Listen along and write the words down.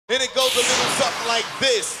And it goes a little something like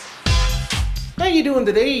this. How you doing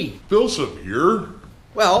today? BillSiff here.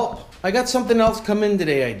 Well, I got something else come in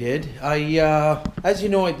today. I did. As you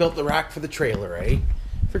know, I built the rack for the trailer, eh?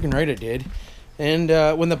 Freaking right I did. And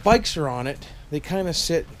when the bikes are on it, they kind of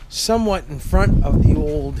sit somewhat in front of the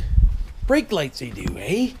old brake lights they do,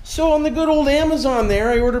 eh? So on the good old Amazon there,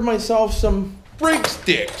 I ordered myself some Brake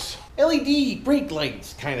sticks. LED brake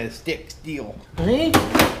lights kind of sticks deal, eh?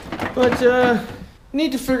 But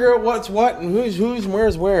need to figure out what's what and who's and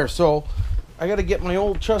where's where. So I got to get my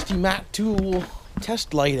old trusty Mac tool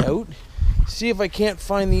test light out, see if I can't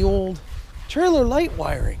find the old trailer light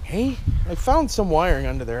wiring, hey? I found some wiring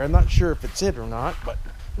under there. I'm not sure if it's it or not, but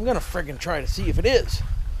I'm gonna friggin' try to see if it is.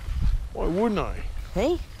 Why wouldn't I?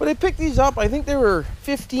 Hey? But I picked these up, I think they were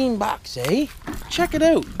 15 bucks, eh? Check it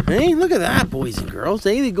out, hey? Look at that, boys and girls,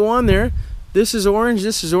 eh? They go on there. This is orange,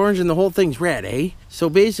 and the whole thing's red, eh? So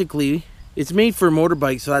basically, it's made for a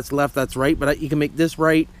motorbike, so that's left, that's right, but you can make this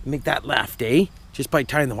right and make that left, eh? Just by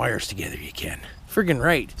tying the wires together, you can. Friggin'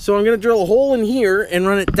 right. So I'm gonna drill a hole in here and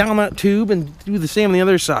run it down that tube and do the same on the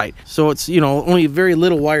other side. So it's, you know, only very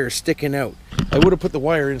little wire sticking out. I would have put the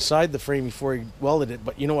wire inside the frame before I welded it,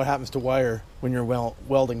 but you know what happens to wire when you're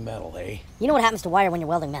welding metal, eh? You know what happens to wire when you're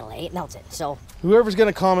welding metal, eh? It melts it, so... Whoever's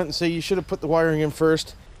gonna comment and say you should have put the wiring in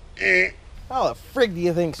first, how the frig do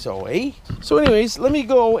you think so, eh? So anyways, let me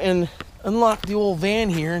go and unlock the old van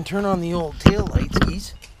here and turn on the old tail lights,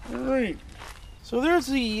 geez. All right. So there's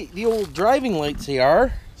the old driving lights they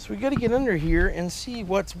are. So we gotta get under here and see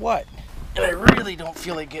what's what. And I really don't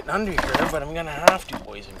feel like getting under here, but I'm gonna have to,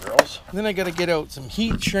 boys and girls. And then I gotta get out some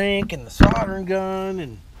heat shrink and the soldering gun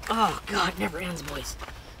and... Oh, God, never ends, boys.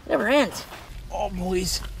 Never ends. Oh,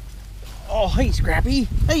 boys. Oh, hey, Scrappy.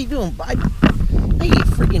 How you doing, bud? How you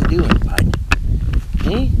freaking doing, bud?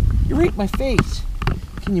 Hey, you're right in my face.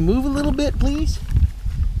 Can you move a little bit, please?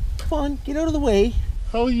 Come on, get out of the way.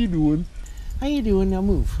 How you doing? How you doing? Now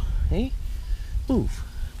move, hey? Move.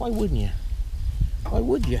 Why wouldn't you? Why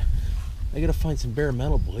would you? I gotta find some bare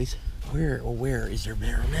metal, boys. Where is there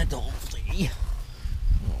bare metal?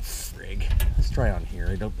 Oh, frig. Let's try on here.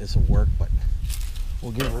 I don't think this will work, but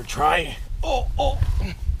we'll give her a try. Oh.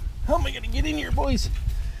 How am I gonna get in here, boys?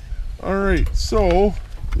 All right, so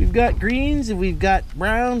We've got greens and we've got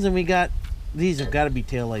browns and we got... These have got to be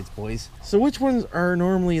taillights, boys. So which ones are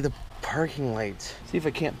normally the parking lights? See if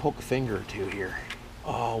I can't poke a finger or two here.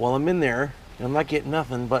 Oh, well, I'm in there and I'm not getting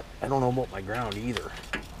nothing, but I don't know about my ground either.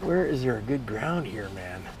 Where is there a good ground here,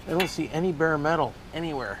 man? I don't see any bare metal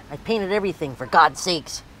anywhere. I painted everything, for God's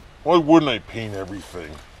sakes. why wouldn't I paint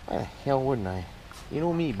everything? Why the hell wouldn't I? You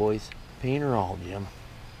know me, boys. Paint or all, Jim.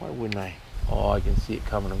 Why wouldn't I? Oh, I can see it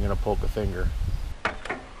coming. I'm gonna poke a finger.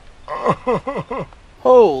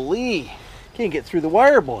 Holy! Can't get through the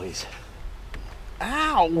wire, boys.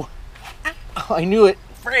 Ow! Ow. I knew it.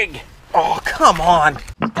 Frig! Oh, come on!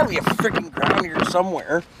 There's gotta be a freaking ground here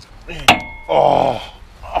somewhere. Oh,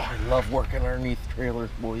 I love working underneath trailers,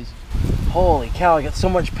 boys. Holy cow, I got so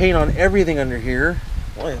much paint on everything under here.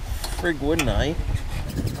 Why the frig wouldn't I?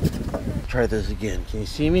 Try this again. Can you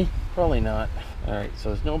see me? Probably not. Alright, so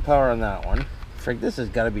there's no power on that one. Frig, this has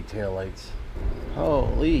got to be taillights.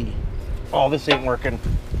 Holy. Oh, this ain't working.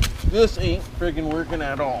 This ain't friggin' working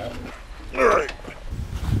at all. Alright.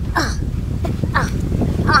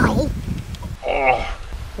 Ow! Oh.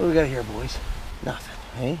 What do we got here, boys? Nothing,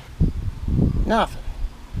 hey? Nothing.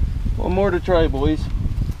 One more to try, boys.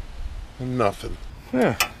 Nothing.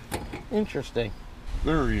 Huh. Interesting.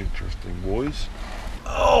 Very interesting, boys.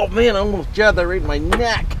 Oh man, I almost jabbed that right in my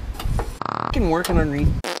neck. Fucking working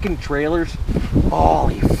underneath fucking trailers.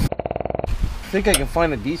 Holy f. Think I can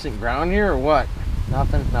find a decent ground here or what?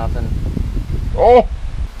 Nothing. Oh!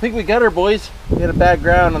 Think we got her, boys. We had a bad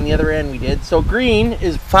ground on the other end, we did. So green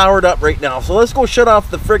is powered up right now. So let's go shut off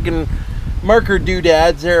the freaking marker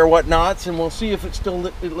doodads there or whatnots, and we'll see if it still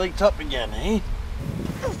it lights up again, eh?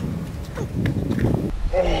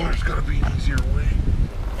 Oh, there's gotta be an easier way.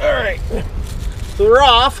 Alright. So they're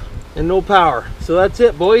off and no power. So that's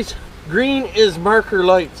it, boys. Green is marker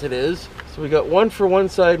lights, it is. So we got one for one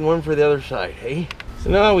side and one for the other side, hey? So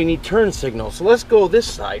now we need turn signals. So let's go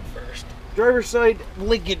this side first. Driver's side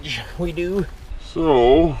linkage we do.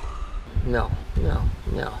 So... No.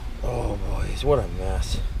 Oh boys, what a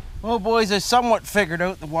mess. Well boys, I somewhat figured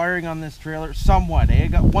out the wiring on this trailer. Somewhat, eh? I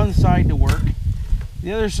got one side to work.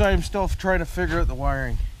 The other side I'm still trying to figure out the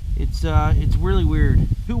wiring. It's really weird.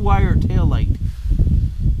 Two wire tail light.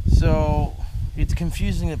 So it's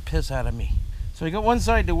confusing the piss out of me. So I got one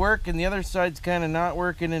side to work and the other side's kind of not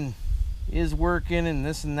working, and is working and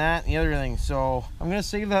this and that and the other thing. So I'm gonna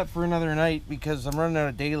save that for another night because I'm running out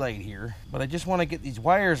of daylight here. But I just want to get these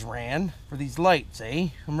wires ran for these lights, eh?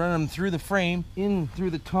 I'm running them through the frame, in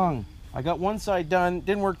through the tongue. I got one side done,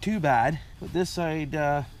 didn't work too bad. But this side,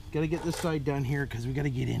 gotta get this side done here because we gotta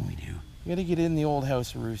get in, we do. We gotta get in the old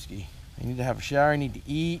house of Rooski. I need to have a shower, I need to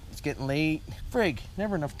eat, it's getting late. Frig,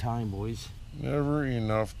 never enough time, boys. Never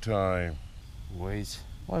enough time. Boys,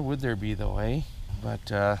 why would there be though, eh?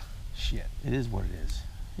 But, shit, it is what it is.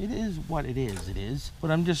 It is what it is.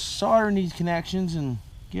 But I'm just soldering these connections and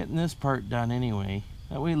getting this part done anyway.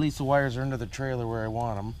 That way at least the wires are under the trailer where I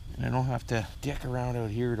want them. And I don't have to dick around out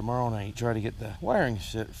here tomorrow night, try to get the wiring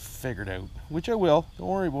shit figured out. Which I will. Don't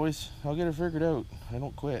worry, boys. I'll get it figured out. I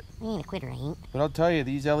don't quit. You ain't a quitter, ain't. But I'll tell you,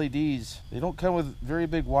 these LEDs, they don't come with very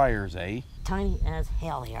big wires, eh? Tiny as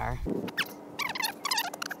hell they are.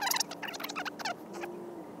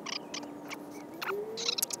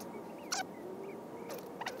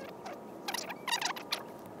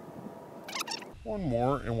 One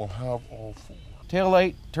more and we'll have all 4. Tail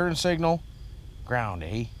light, turn signal, ground,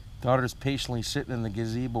 eh? Daughter's patiently sitting in the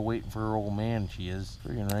gazebo waiting for her old man. She is.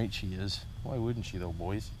 Friggin' right she is. Why wouldn't she though,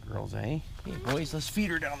 boys? Girls, eh? Hey, boys, let's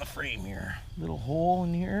feed her down the frame here. Little hole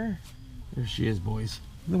in here. There she is, boys.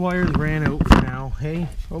 The wires ran out for now, hey?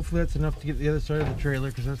 Hopefully that's enough to get the other side of the trailer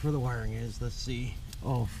because that's where the wiring is. Let's see.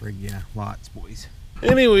 Oh, frig, yeah. Lots, boys.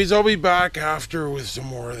 Anyways, I'll be back after with some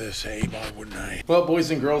more of this, hey? Why wouldn't I? Well, boys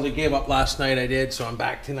and girls, I gave up last night, I did, so I'm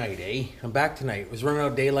back tonight, eh? I'm back tonight. It was running out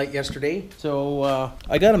of daylight yesterday, so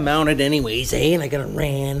I got them mounted anyways, eh? And I got them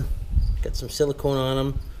ran. Got some silicone on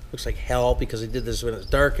them. Looks like hell because I did this when it's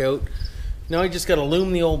dark out. Now I just got to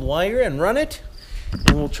loom the old wire and run it,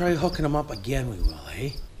 and we'll try hooking them up again, we will, eh?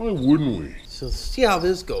 Why wouldn't we? So see how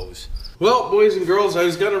this goes. Well, boys and girls, I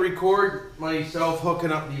was going to record myself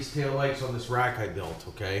hooking up these tail lights on this rack I built,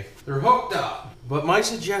 okay? They're hooked up, but my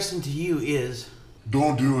suggestion to you is...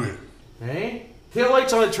 Don't do it. Hey? Tail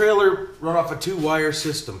lights on a trailer run off a 2-wire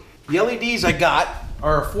system. The LEDs I got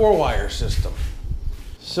are a 4-wire system.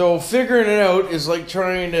 So figuring it out is like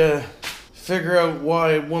trying to figure out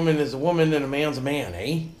why a woman is a woman and a man's a man,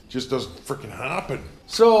 eh? Just doesn't freaking happen.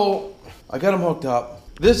 So I got them hooked up.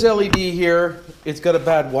 This LED here, it's got a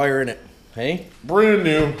bad wire in it, hey? Brand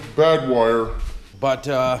new, bad wire. But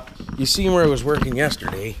you see where I was working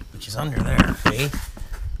yesterday, which is under there, eh?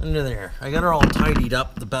 Under there. I got her all tidied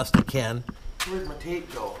up the best I can. Where'd my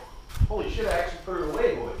tape go? Holy shit, I actually put it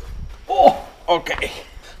away, boy. Oh, okay.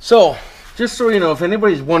 So, just so you know, if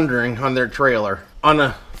anybody's wondering on their trailer, on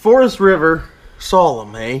a Forest River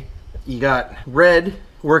Solemn, eh? You got red,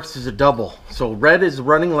 works as a double. So red is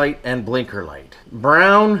running light and blinker light.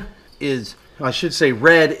 Brown is, I should say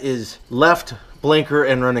red is left blinker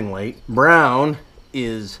and running light. Brown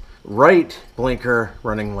is right blinker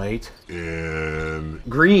running light. And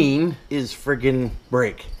Green is friggin'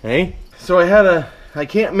 brake, eh? So I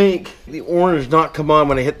can't make the orange not come on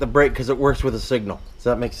when I hit the brake because it works with a signal. Does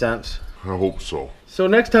that make sense? I hope so. So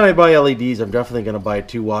next time I buy LEDs, I'm definitely gonna buy a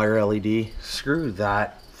 2-wire LED. Screw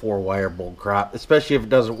that 4-wire bull crap, especially if it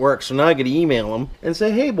doesn't work. So now I gotta email them and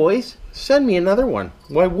say, hey boys, send me another one.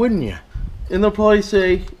 Why wouldn't you? And they'll probably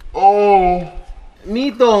say, Oh,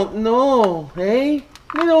 me don't know, hey?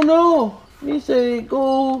 Me don't know. Me say,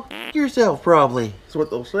 go f yourself, probably. That's what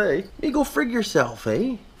they'll say. Me go frig yourself,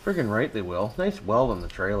 eh? Friggin' right they will. Nice weld on the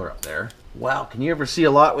trailer up there. Wow, can you ever see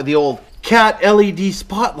a lot with the old cat LED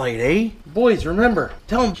spotlight, eh? Boys, remember,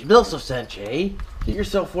 tell them BillSiff sent you, eh? Get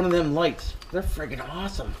yourself one of them lights. They're friggin'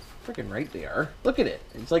 awesome. Friggin' right they are. Look at it.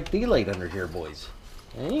 It's like daylight under here, boys.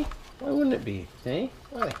 Eh? Why wouldn't it be? Eh?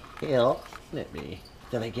 Why the hell wouldn't it be?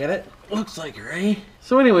 Did I get it? Looks like her, eh?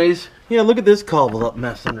 So anyways, yeah, look at this cobbled up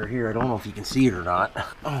mess under here. I don't know if you can see it or not.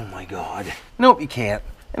 Oh my god. Nope, you can't.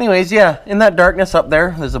 Anyways, yeah, in that darkness up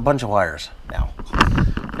there, there's a bunch of wires now.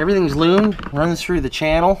 Everything's loomed, runs through the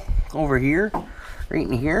channel over here, right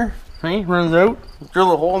in here, eh? Runs out,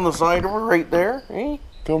 drill a hole in the side over right there, eh?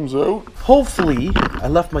 comes out. Hopefully, I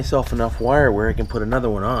left myself enough wire where I can put another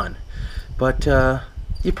one on. But,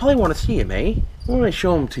 you probably want to see him, eh? Why don't I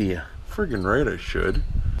show him to you? Friggin' right I should.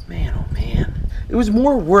 Man, oh man. It was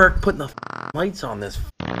more work putting the lights on this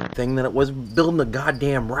thing than it was building a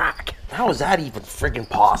goddamn rack. How is that even friggin'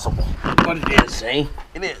 possible? But it is, eh?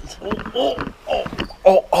 It is.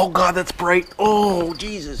 Oh, God, that's bright. Oh,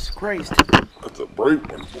 Jesus Christ. That's a bright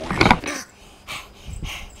one, boys.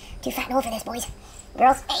 Too fat and old for this, boys.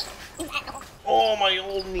 Girls, hey, too fat and old. Oh, my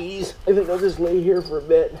old knees. I think I'll just lay here for a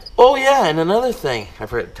bit. Oh, yeah, and another thing I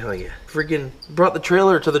forgot to tell you. Friggin' brought the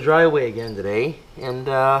trailer to the driveway again today, and,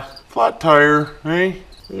 Flat tire, eh?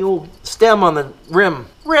 the old stem on the rim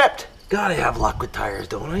ripped. Gotta have luck with tires,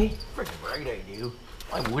 don't I? Freaking right I do.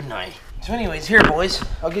 Why wouldn't I? So anyways, here boys,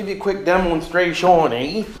 I'll give you a quick demonstration,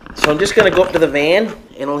 eh? So I'm just gonna go up to the van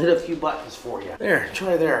and I'll hit a few buttons for you. There,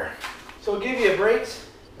 try there. So I'll give you brakes,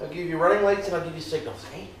 I'll give you running lights, and I'll give you signals,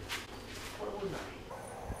 eh? Why wouldn't I?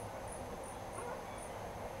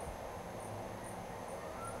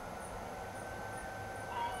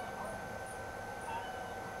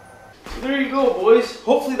 So there you go, boys.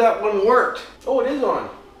 Hopefully that one worked. Oh, it is on.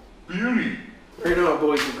 Beauty. Right on,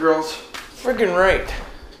 boys and girls. Friggin' right.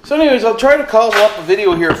 So anyways, I'll try to cobble up a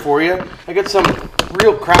video here for you. I got some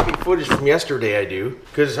real crappy footage from yesterday, I do.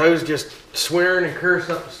 Because I was just swearing and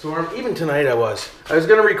cursing up a storm. Even tonight I was. I was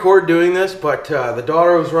going to record doing this, but the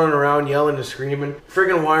daughter was running around yelling and screaming.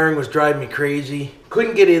 Friggin' wiring was driving me crazy.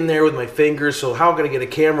 Couldn't get in there with my fingers, so how could I get a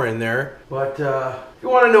camera in there? But if you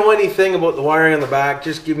want to know anything about the wiring on the back,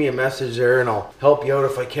 just give me a message there and I'll help you out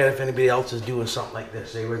if I can, if anybody else is doing something like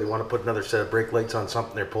this. Say where they want to put another set of brake lights on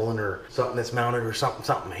something they're pulling, or something that's mounted, or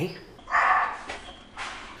something, eh?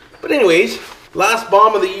 But anyways, last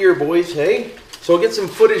bomb of the year, boys, hey? So I'll get some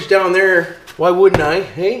footage down there. Why wouldn't I,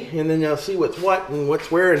 hey? And then I'll see what's what and what's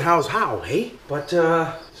where and how's how, hey? But,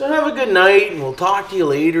 so have a good night and we'll talk to you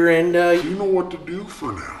later, and You know what to do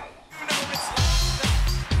for now.